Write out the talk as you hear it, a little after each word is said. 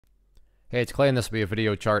Hey, it's Clay, and this will be a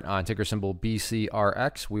video chart on ticker symbol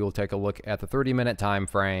BCRX. We will take a look at the 30-minute time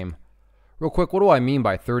frame. Real quick, what do I mean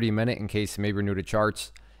by 30-minute in case maybe you're new to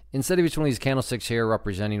charts? Instead of each one of these candlesticks here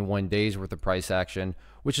representing 1 day's worth of price action,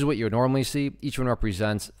 which is what you would normally see, each one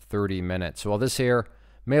represents 30 minutes. So while this here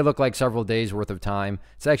may look like several days worth of time,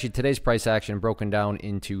 it's actually today's price action broken down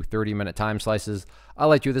into 30-minute time slices. I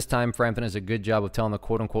like to do this time frame that does a good job of telling the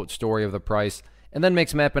quote-unquote story of the price, and then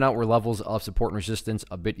makes mapping out where levels of support and resistance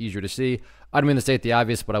a bit easier to see. I don't mean to state the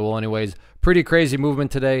obvious, but I will anyways. Pretty crazy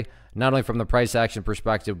movement today, not only from the price action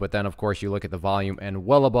perspective, but then of course you look at the volume and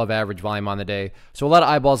well above average volume on the day. So a lot of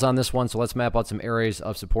eyeballs on this one, so let's map out some areas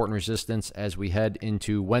of support and resistance as we head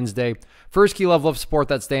into Wednesday. First key level of support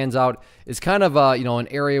that stands out is kind of an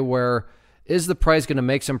area where is the price going to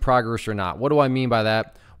make some progress or not? What do I mean by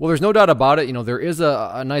that? Well, there's no doubt about it. There is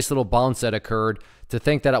a nice little bounce that occurred. To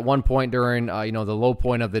think that at one point during, the low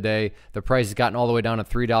point of the day, the price has gotten all the way down to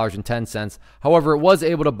 $3.10. However, it was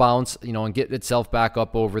able to bounce, and get itself back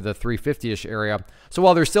up over the 350-ish area. So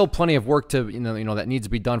while there's still plenty of work to, that needs to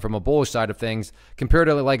be done from a bullish side of things, compared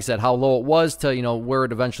to, like I said, how low it was to, where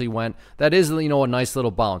it eventually went, that is, a nice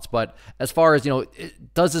little bounce. But as far as,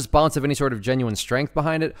 does this bounce have any sort of genuine strength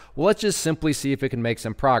behind it? Well, let's just simply see if it can make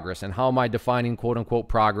some progress. And how am I defining quote-unquote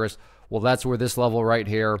progress? Well, that's where this level right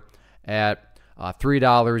here at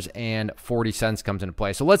 $3.40 comes into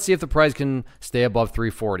play. So let's see if the price can stay above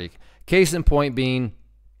 $3.40. Case in point being,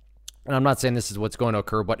 and I'm not saying this is what's going to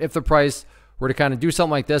occur, but if the price were to kind of do something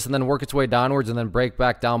like this and then work its way downwards and then break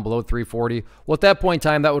back down below $3.40, well, at that point in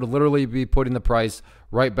time, that would literally be putting the price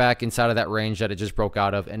right back inside of that range that it just broke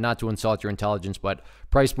out of. And not to insult your intelligence, but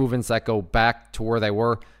price movements that go back to where they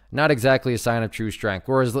were, not exactly a sign of true strength.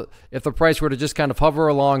 Whereas if the price were to just kind of hover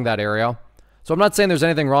along that area, so I'm not saying there's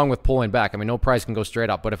anything wrong with pulling back. I mean, no price can go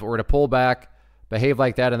straight up. But if it were to pull back, behave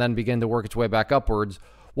like that, and then begin to work its way back upwards,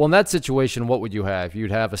 well, in that situation, what would you have?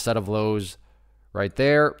 You'd have a set of lows right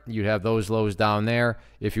there. You'd have those lows down there.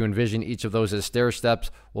 If you envision each of those as stair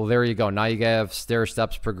steps, well, there you go. Now you have stair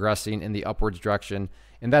steps progressing in the upwards direction.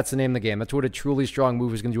 And that's the name of the game. That's what a truly strong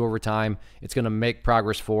move is going to do over time. It's going to make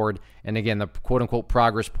progress forward. And again, the quote-unquote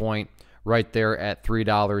progress point right there at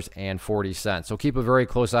 $3.40. So keep a very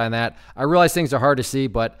close eye on that. I realize things are hard to see,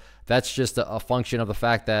 but that's just a function of the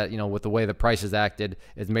fact that, with the way the price has acted,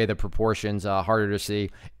 it's made the proportions harder to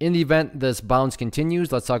see. In the event this bounce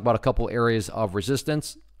continues, let's talk about a couple areas of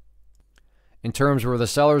resistance. In terms of where the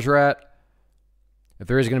sellers are at, if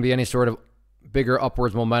there is going to be any sort of bigger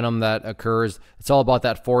upwards momentum that occurs, it's all about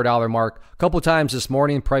that $4 mark. A couple times this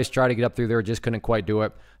morning, price tried to get up through there, just couldn't quite do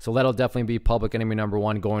it. So that'll definitely be public enemy number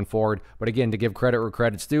one going forward. But again, to give credit where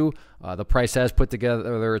credit's due, the price has put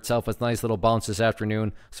together itself a nice little bounce this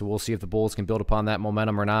afternoon. So we'll see if the bulls can build upon that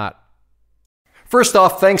momentum or not. First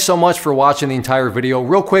off, thanks so much for watching the entire video.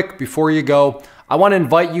 Real quick, before you go, I want to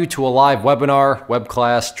invite you to a live webinar, web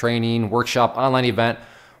class, training, workshop, online event,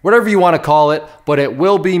 whatever you want to call it, but it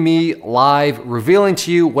will be me live revealing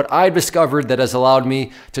to you what I've discovered that has allowed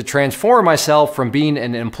me to transform myself from being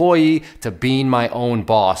an employee to being my own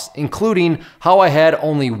boss, including how I had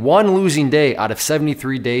only one losing day out of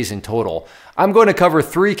 73 days in total. I'm going to cover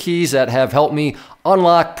 3 keys that have helped me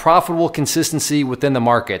unlock profitable consistency within the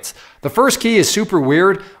markets. The first key is super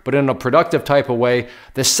weird, but in a productive type of way.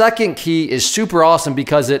 The second key is super awesome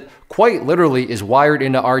because it quite literally is wired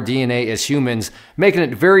into our DNA as humans, making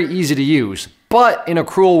it very easy to use. But in a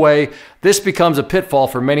cruel way, this becomes a pitfall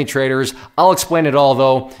for many traders. I'll explain it all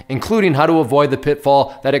though, including how to avoid the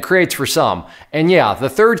pitfall that it creates for some. And yeah, the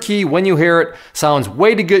third key, when you hear it, sounds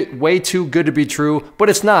way too good to be true, but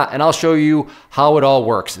it's not, and I'll show you how it all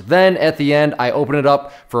works. Then at the end, I open it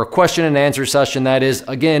up for a question and answer session that is,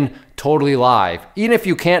 again, totally live. Even if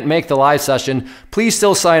you can't make the live session, please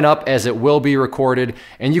still sign up as it will be recorded,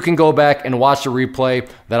 and you can go back and watch the replay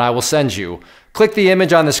that I will send you. Click the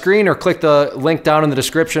image on the screen or click the link down in the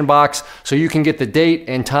description box so you can get the date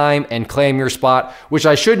and time and claim your spot, which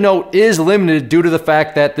I should note is limited due to the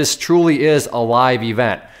fact that this truly is a live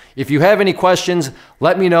event. If you have any questions,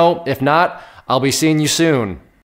 let me know. If not, I'll be seeing you soon.